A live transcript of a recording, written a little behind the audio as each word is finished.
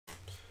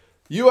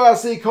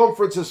URC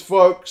conferences,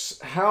 folks.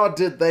 How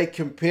did they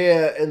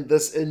compare in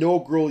this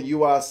inaugural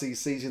URC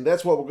season?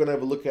 That's what we're going to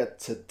have a look at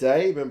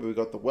today. Remember, we've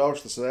got the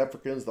Welsh, the South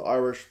Africans, the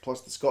Irish,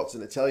 plus the Scots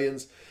and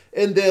Italians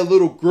in their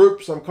little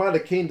groups. I'm kind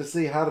of keen to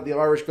see how did the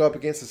Irish go up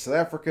against the South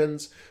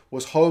Africans.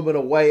 Was home and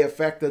away a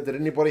factor? Did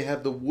anybody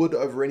have the wood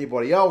over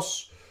anybody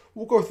else?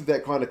 We'll go through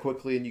that kind of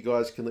quickly, and you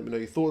guys can let me know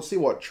your thoughts, see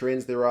what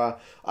trends there are.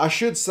 I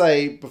should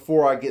say,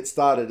 before I get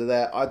started to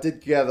that, I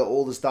did gather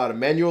all this data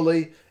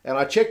manually, and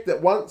I checked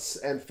it once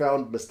and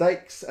found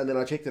mistakes, and then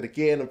I checked it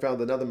again and found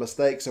another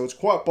mistake. So it's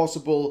quite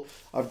possible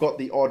I've got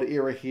the odd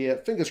error here.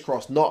 Fingers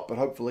crossed not, but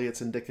hopefully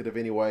it's indicative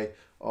anyway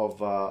of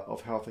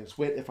how things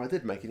went. If I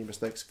did make any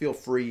mistakes, feel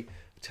free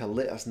to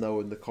let us know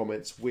in the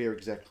comments where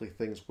exactly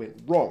things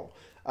went wrong.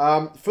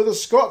 For the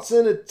Scots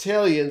and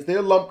Italians,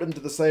 they're lumped into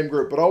the same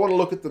group, but I want to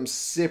look at them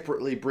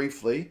separately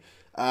briefly.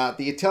 The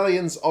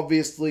Italians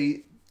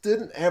obviously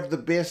didn't have the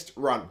best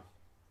run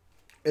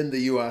in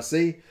the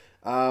URC.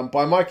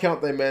 By my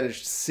count, they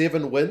managed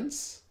 7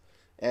 wins,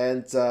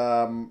 and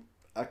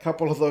a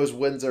couple of those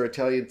wins are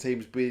Italian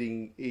teams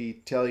beating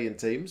Italian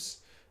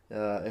teams,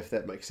 if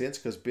that makes sense,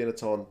 because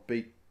Benetton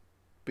beat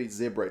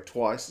Zebre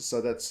twice.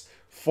 So that's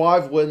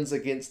 5 wins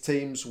against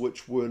teams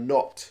which were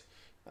not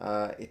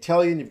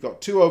Italian. You've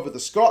got 2 over the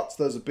Scots.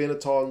 Those are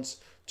Benettons.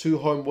 2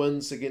 home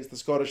wins against the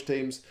Scottish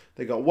teams.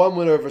 They got 1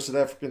 win over a South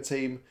African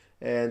team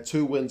and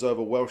 2 wins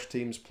over Welsh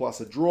teams plus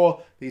a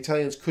draw. The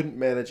Italians couldn't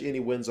manage any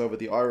wins over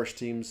the Irish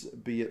teams,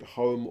 be it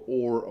home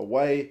or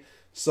away.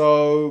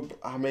 So,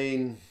 I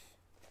mean,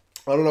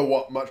 I don't know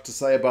what much to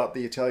say about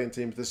the Italian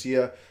teams this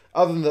year,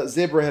 other than that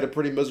Zebre had a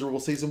pretty miserable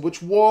season,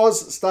 which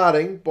was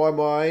starting, by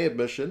my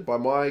admission, by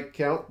my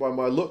count, by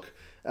my look,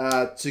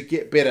 to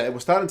get better. It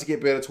was starting to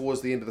get better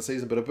towards the end of the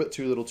season, but a bit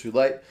too little too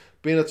late.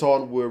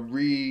 Benetton were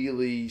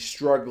really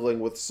struggling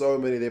with so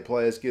many of their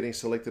players getting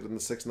selected in the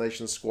Six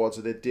Nations squad,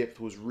 so their depth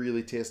was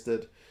really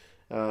tested.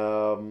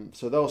 So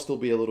they'll still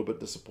be a little bit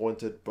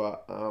disappointed,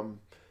 but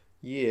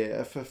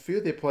yeah, if a few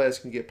of their players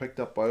can get picked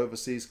up by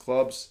overseas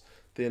clubs,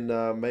 then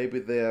maybe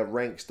their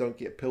ranks don't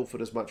get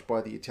pilfered as much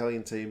by the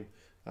Italian team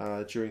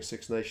during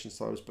Six Nations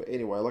times. But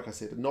anyway, like I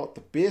said, not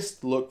the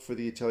best look for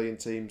the Italian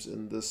teams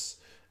in this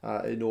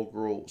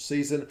inaugural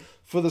season.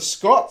 For the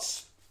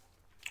Scots,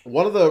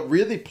 one of the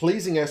really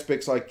pleasing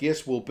aspects, I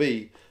guess, will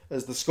be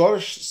is the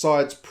Scottish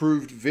sides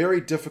proved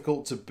very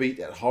difficult to beat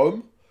at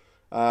home.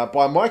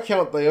 By my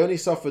count, they only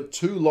suffered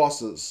 2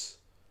 losses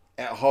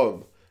at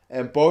home,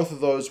 and both of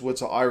those were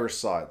to Irish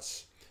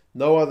sides.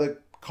 No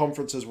other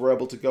conferences were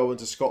able to go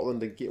into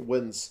Scotland and get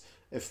wins.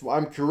 If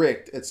I'm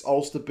correct, it's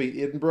Ulster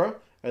beat Edinburgh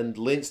and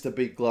Leinster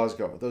beat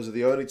Glasgow. Those are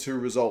the only 2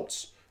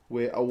 results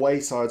where away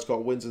sides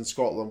got wins in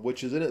Scotland,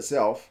 which is in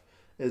itself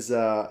is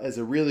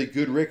a really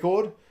good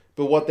record.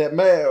 But what that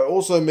may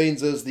also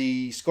means is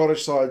the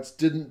Scottish sides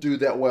didn't do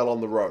that well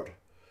on the road.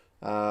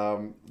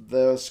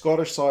 The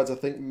Scottish sides, I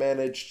think,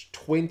 managed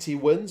 20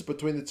 wins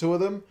between the 2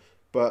 of them,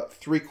 but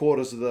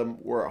 3/4 of them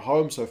were at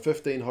home, so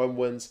 15 home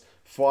wins,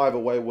 5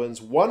 away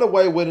wins. 1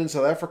 away win in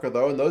South Africa,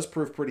 though, and those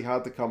proved pretty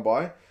hard to come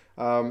by.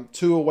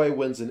 2 away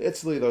wins in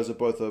Italy. Those are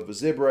both over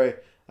Zebre.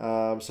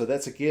 So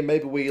that's, again,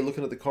 maybe where you're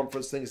looking at the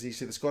conference things, you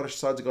see the Scottish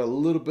sides have got a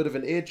little bit of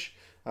an edge,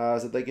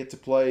 as that they get to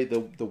play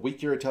the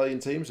weaker Italian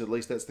teams. At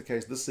least that's the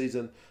case this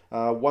season.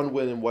 1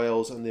 win in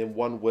Wales and then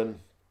 1 win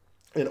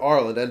in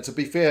Ireland. And to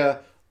be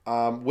fair,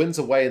 wins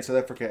away in South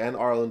Africa and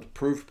Ireland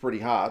proved pretty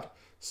hard.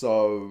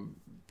 So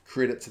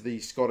credit to the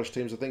Scottish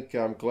teams. I think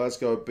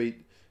Glasgow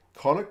beat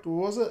Connacht,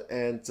 was it?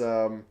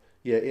 And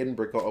yeah,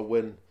 Edinburgh got a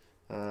win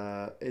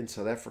in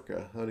South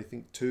Africa. I only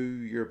think 2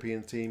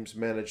 European teams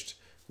managed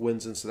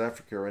wins in South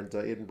Africa, and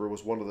Edinburgh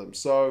was one of them.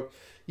 So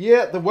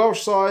yeah, the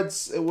Welsh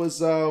sides, it was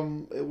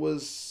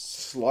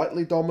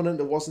slightly dominant.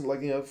 It wasn't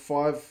like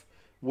 5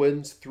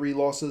 wins, 3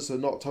 losses, so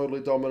not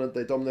totally dominant.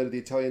 They dominated the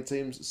Italian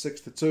teams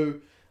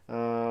 6-2.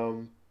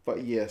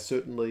 But yeah,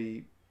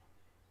 certainly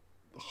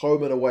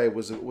home and away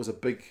was a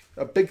big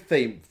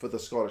theme for the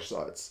Scottish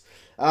sides.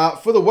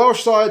 For the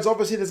Welsh sides,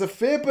 obviously there's a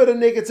fair bit of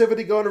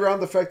negativity going around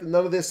the fact that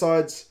none of their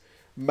sides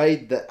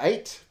made the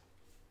 8.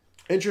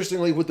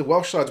 Interestingly, with the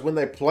Welsh sides, when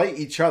they play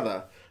each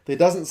other, there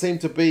doesn't seem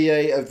to be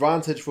an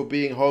advantage for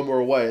being home or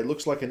away. It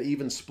looks like an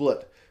even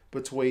split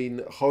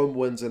between home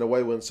wins and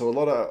away wins. So a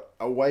lot of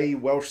away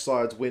Welsh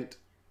sides went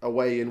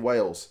away in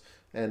Wales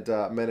and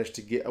managed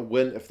to get a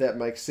win, if that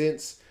makes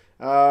sense.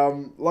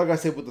 Like I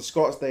said, with the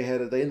Scots, they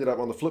ended up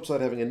on the flip side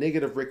having a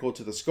negative record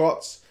to the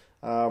Scots.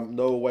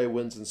 No away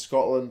wins in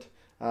Scotland.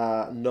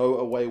 No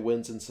away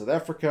wins in South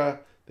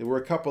Africa. There were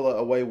a couple of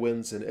away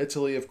wins in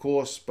Italy, of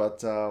course,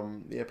 but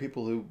yeah,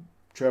 people who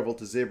traveled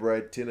to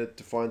Zebre tended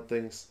to find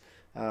things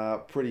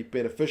pretty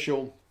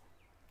beneficial.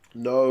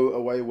 No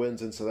away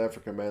wins in South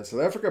Africa, man. South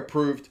Africa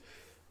proved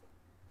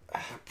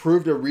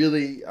a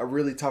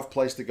really tough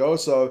place to go.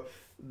 So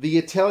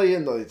the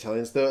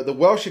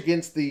Welsh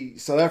against the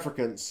South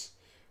Africans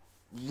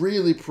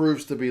really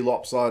proves to be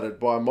lopsided.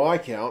 By my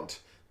count,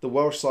 the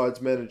Welsh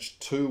sides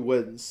managed 2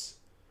 wins,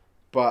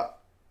 but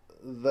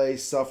they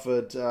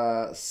suffered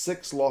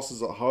 6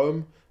 losses at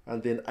home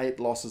and then 8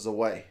 losses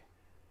away.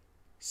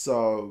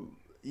 So,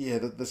 yeah,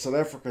 the South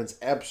Africans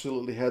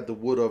absolutely had the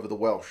wood over the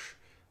Welsh.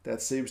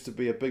 That seems to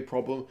be a big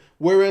problem.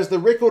 Whereas the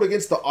record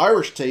against the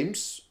Irish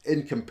teams,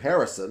 in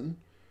comparison,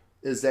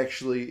 is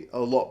actually a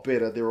lot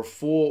better. There are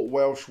 4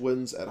 Welsh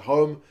wins at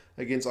home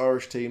against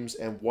Irish teams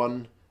and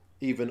 1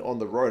 even on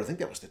the road. I think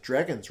that was the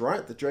Dragons,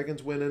 right? The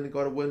Dragons went in and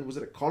got a win. Was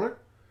it at Connacht?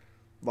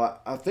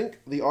 But I think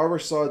the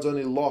Irish side's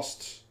only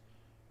lost,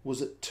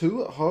 was it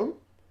 2 at home?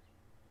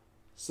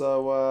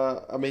 So,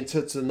 I mean,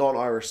 to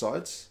non-Irish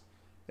sides.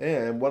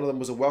 Yeah, and one of them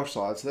was a Welsh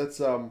side.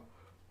 So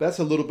that's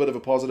a little bit of a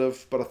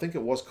positive. But I think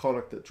it was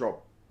Connacht that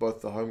dropped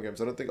both the home games.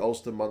 I don't think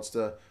Ulster,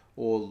 Munster,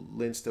 or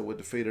Leinster were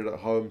defeated at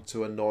home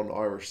to a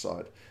non-Irish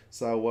side.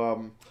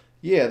 So,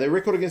 yeah, their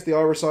record against the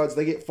Irish sides,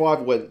 they get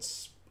 5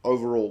 wins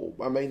overall.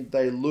 I mean,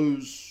 they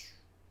lose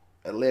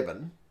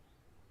 11.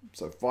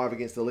 So 5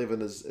 against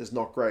 11 is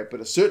not great. But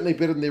it's certainly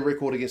better than their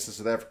record against the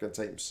South African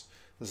teams.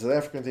 The South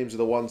African teams are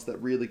the ones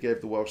that really gave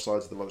the Welsh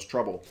sides the most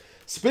trouble.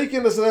 Speaking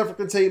of the South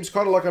African teams,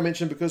 kind of like I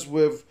mentioned, because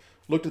we've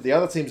looked at the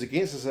other teams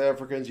against the South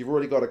Africans, you've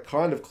already got a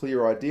kind of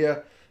clear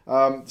idea.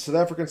 South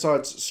African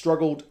sides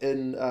struggled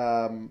in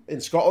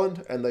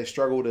Scotland and they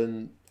struggled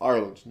in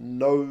Ireland.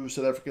 No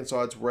South African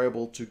sides were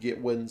able to get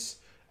wins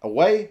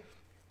away,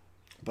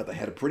 but they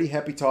had a pretty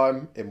happy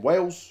time in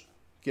Wales,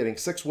 getting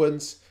 6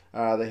 wins.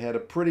 They had a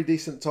pretty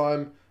decent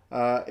time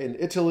in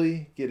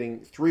Italy,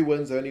 getting 3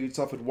 wins. They only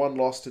suffered 1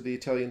 loss to the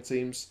Italian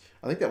teams.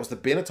 I think that was the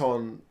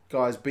Benetton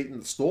guys beating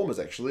the Stormers,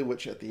 actually,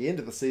 which at the end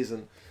of the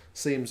season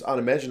seems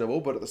unimaginable,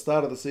 but at the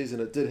start of the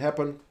season it did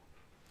happen.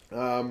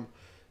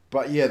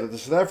 But yeah, the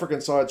South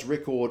African side's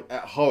record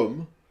at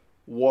home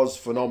was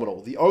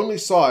phenomenal. The only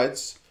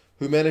sides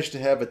who managed to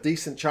have a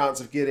decent chance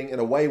of getting an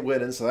away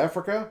win in South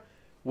Africa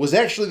was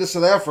actually the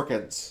South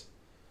Africans.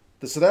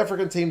 The South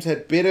African teams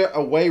had better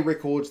away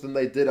records than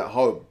they did at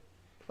home.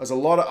 There's a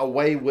lot of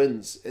away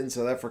wins in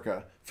South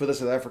Africa for the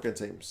South African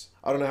teams.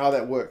 I don't know how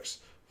that works.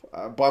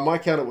 By my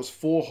count, it was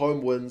 4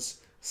 home wins,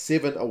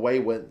 7 away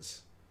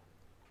wins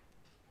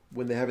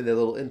when they're having their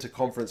little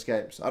inter-conference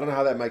games. I don't know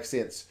how that makes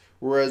sense.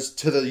 Whereas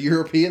to the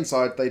European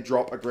side, they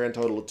drop a grand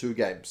total of 2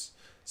 games.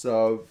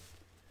 So,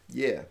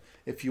 yeah.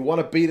 If you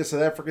want to beat a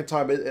South African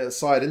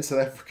side in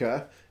South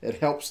Africa, it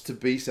helps to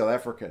be South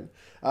African.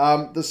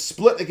 The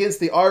split against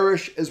the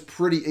Irish is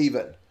pretty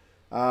even.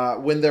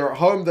 When they're at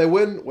home, they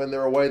win. When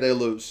they're away, they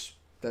lose.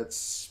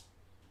 That's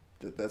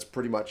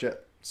pretty much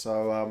it.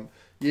 So,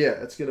 yeah,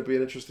 it's going to be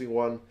an interesting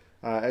one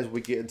as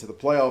we get into the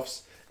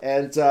playoffs.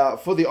 And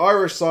for the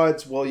Irish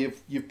sides, well,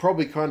 you've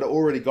probably kind of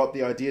already got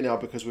the idea now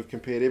because we've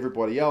compared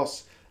everybody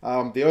else.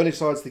 The only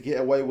sides to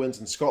get away wins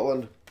in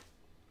Scotland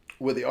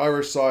were the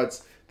Irish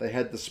sides. They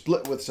had the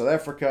split with South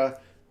Africa.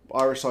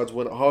 Irish sides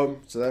win at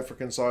home. South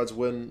African sides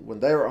win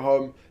when they're at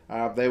home.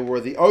 They were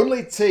the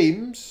only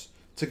teams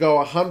to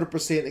go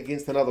 100%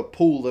 against another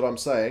pool that I'm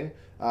saying,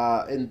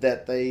 in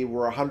that they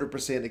were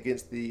 100%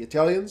 against the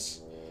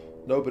Italians.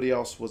 Nobody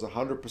else was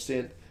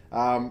 100%.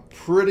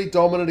 Pretty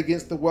dominant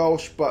against the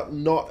Welsh, but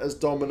not as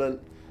dominant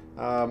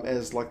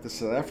as like the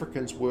South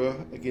Africans were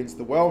against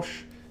the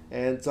Welsh.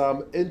 And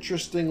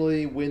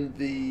interestingly, when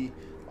the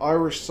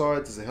Irish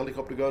sides, there's a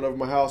helicopter going over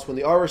my house, when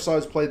the Irish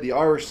sides played the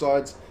Irish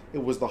sides,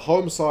 it was the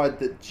home side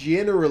that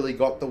generally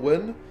got the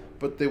win,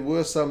 but there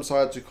were some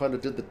sides who kind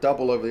of did the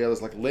double over the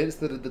others, like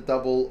Leinster did the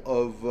double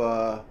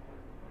of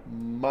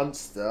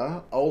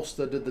Munster,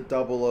 Ulster did the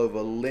double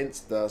over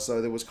Leinster, so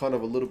there was kind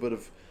of a little bit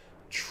of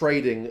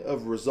trading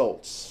of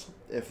results,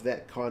 if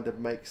that kind of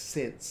makes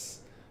sense.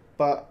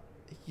 But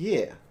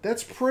yeah,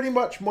 that's pretty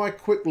much my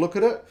quick look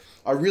at it.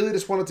 I really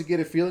just wanted to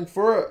get a feeling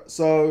for it.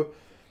 So,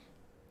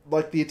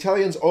 like, the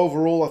Italians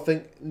overall, I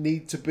think,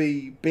 need to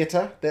be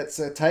better. That's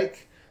a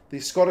take.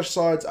 The Scottish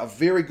sides are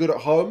very good at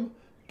home,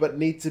 but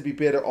need to be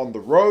better on the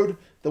road.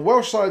 The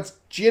Welsh sides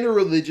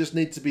generally just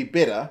need to be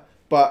better,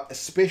 but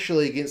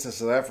especially against the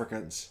South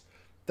Africans.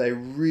 They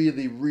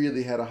really,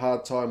 really had a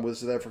hard time with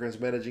South Africans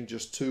managing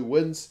just 2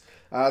 wins.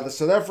 The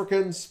South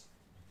Africans,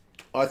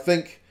 I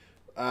think,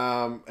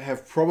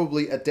 have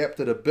probably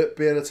adapted a bit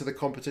better to the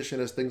competition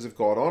as things have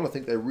gone on. I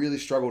think they really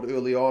struggled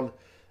early on.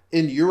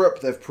 In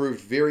Europe, they've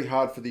proved very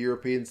hard for the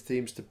European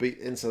teams to beat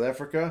in South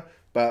Africa,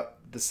 but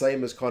the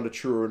same is kind of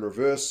true in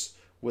reverse,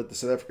 with the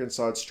South African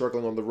side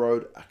struggling on the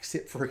road,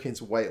 except for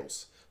against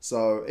Wales.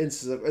 So in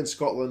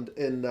Scotland,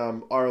 in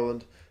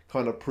Ireland,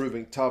 kind of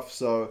proving tough.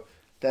 So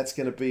that's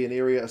going to be an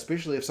area,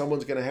 especially if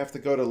someone's going to have to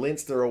go to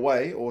Leinster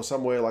away or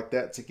somewhere like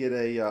that to get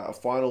a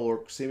final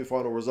or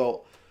semi-final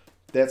result.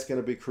 That's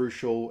going to be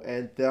crucial.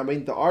 And I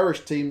mean, the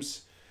Irish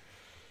teams,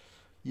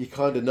 you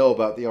kind of know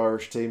about the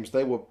Irish teams.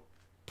 They were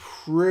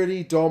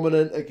pretty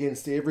dominant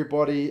against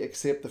everybody,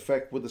 except the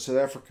fact with the South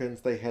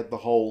Africans, they had the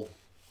whole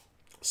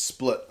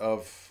split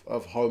of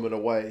home and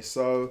away.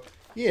 So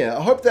yeah,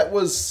 I hope that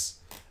was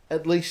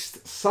at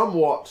least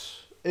somewhat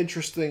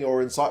interesting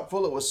or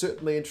insightful. It was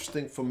certainly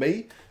interesting for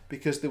me,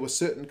 because there were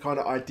certain kind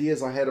of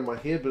ideas I had in my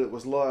head, but it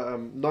was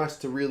nice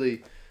to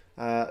really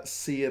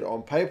see it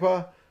on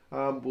paper.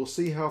 We'll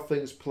see how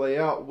things play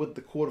out with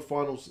the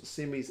quarterfinals,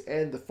 semis,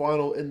 and the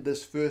final in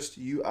this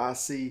first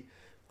URC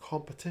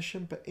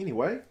competition. But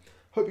anyway,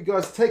 Hope you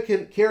guys are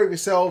taking care of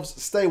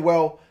yourselves. Stay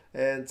well.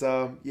 And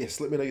yes,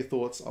 let me know your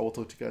thoughts. I will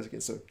talk to you guys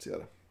again soon. See you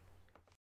later.